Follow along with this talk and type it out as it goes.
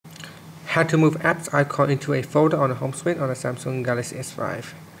how to move apps icon into a folder on the home screen on the Samsung Galaxy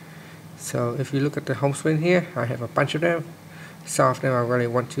S5. So if you look at the home screen here, I have a bunch of them. Some of them I really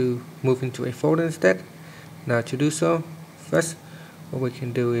want to move into a folder instead. Now to do so, first what we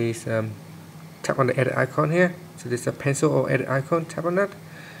can do is tap on the edit icon here. So there's a pencil or edit icon, tap on that.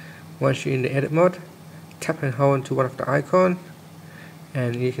 Once you're in the edit mode, tap and hold to one of the icon,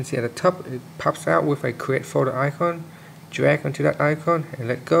 and you can see at the top it pops out with a create folder icon. Drag onto that icon and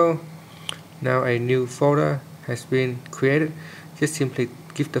let go. Now a new folder has been created. Just simply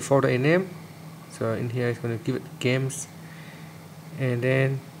give the folder a name. So in here it's going to give it games, and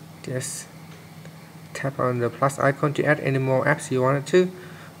then just tap on the plus icon to add any more apps you wanted to,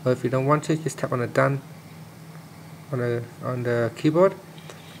 or if you don't want to, just tap on the done on the keyboard,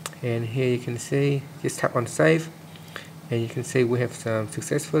 and here you can see just tap on save, and you can see we have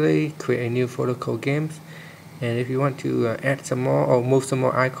successfully create a new folder called games. And if you want to add some more or move some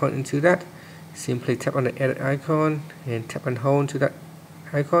more icon into that, simply tap on the edit icon and tap and hold to that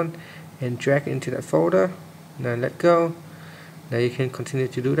icon and drag it into that folder. Now let go. Now you can continue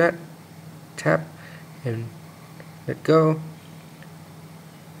to do that. Tap and let go.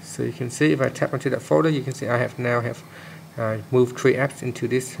 So you can see if I tap onto that folder, you can see I have now moved 3 apps into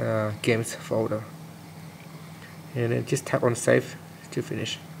this games folder. And then just tap on save to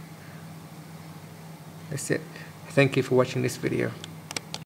finish. That's it. Thank you for watching this video.